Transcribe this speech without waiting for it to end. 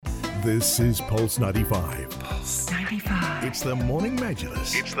This is Pulse 95. Pulse 95. It's the Morning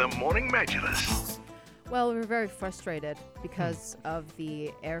Majlis. Well, we're very frustrated because of the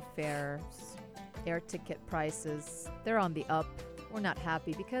airfares, air ticket prices. They're on the up. We're not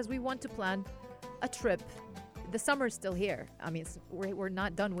happy because we want to plan a trip. The summer's still here. I mean, we're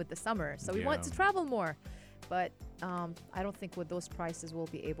not done with the summer, so we want to travel more. But I don't think with those prices we'll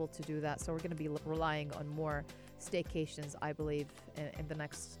be able to do that. So we're going to be relying on more staycations, I believe, in the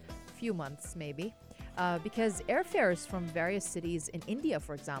next few months maybe. Because airfares from various cities in India,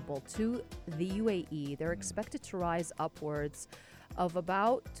 for example, to the UAE, they're expected to rise upwards of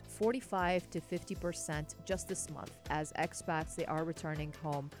about 45 to 50% just this month as expats, they are returning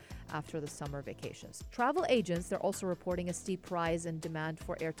home after the summer vacations. Travel agents, they're also reporting a steep rise in demand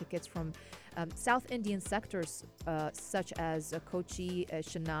for air tickets from South Indian sectors such as Kochi,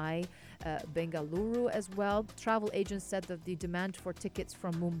 Chennai, Bengaluru as well. Travel agents said that the demand for tickets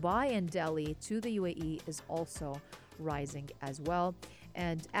from Mumbai and Delhi to the UAE is also rising as well.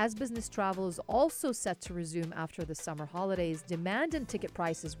 And as business travel is also set to resume after the summer holidays, demand and ticket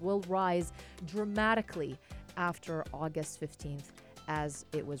prices will rise dramatically after August 15th, as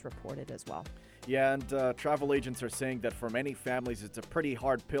it was reported as well. Yeah, and travel agents are saying that for many families, it's a pretty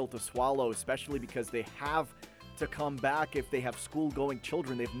hard pill to swallow, especially because they have to come back if they have school-going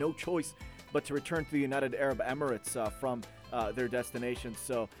children. They have no choice but to return to the United Arab Emirates from their destination.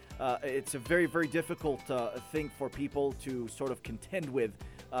 So it's a very, very difficult thing for people to sort of contend with.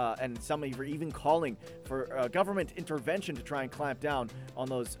 And some are even calling for government intervention to try and clamp down on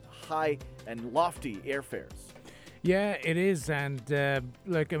those high and lofty airfares. Yeah, it is. And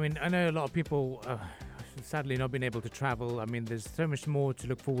look, I mean, I know a lot of people sadly not been able to travel. I mean, there's so much more to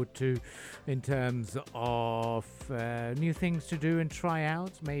look forward to in terms of new things to do and try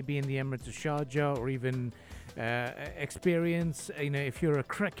out, maybe in the Emirates of Sharjah or even experience. You know, if you're a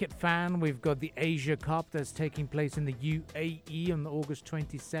cricket fan, we've got the Asia Cup that's taking place in the UAE on August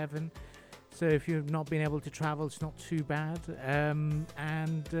 27. So if you've not been able to travel, it's not too bad.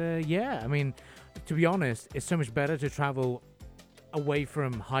 Yeah, I mean, to be honest, it's so much better to travel away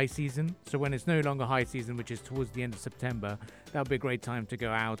from high season. So when it's no longer high season, which is towards the end of September, that'll be a great time to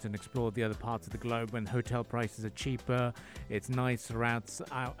go out and explore the other parts of the globe when hotel prices are cheaper. It's nicer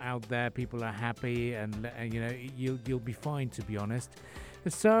out there. People are happy, and you know, you'll be fine, to be honest.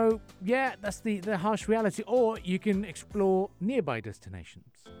 So yeah, that's the harsh reality. Or you can explore nearby destinations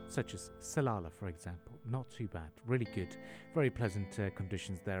such as Salalah, for example. Not too bad, really good, very pleasant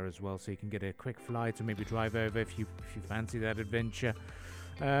conditions there as well. So you can get a quick flight or maybe drive over if you fancy that adventure.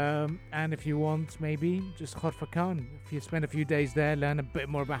 And if you want, maybe just Khorfakan. If you spend a few days there, learn a bit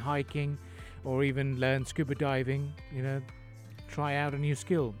more about hiking, or even learn scuba diving. You know, try out a new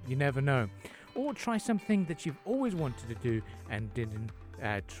skill. You never know. Or try something that you've always wanted to do and didn't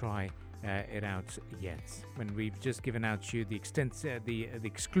try it out yet. When we've just given out you the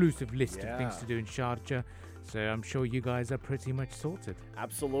exclusive list of things to do in Sharjah, so I'm sure you guys are pretty much sorted.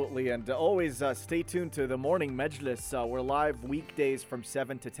 Absolutely, and always stay tuned to the Morning Majlis. We're live weekdays from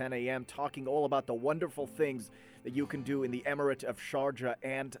 7 to 10 a.m. talking all about the wonderful things that you can do in the Emirate of Sharjah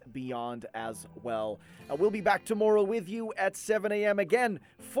and beyond as well. We'll be back tomorrow with you at 7 a.m. again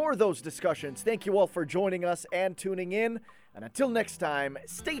for those discussions. Thank you all for joining us and tuning in. And until next time,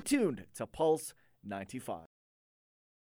 stay tuned to Pulse 95.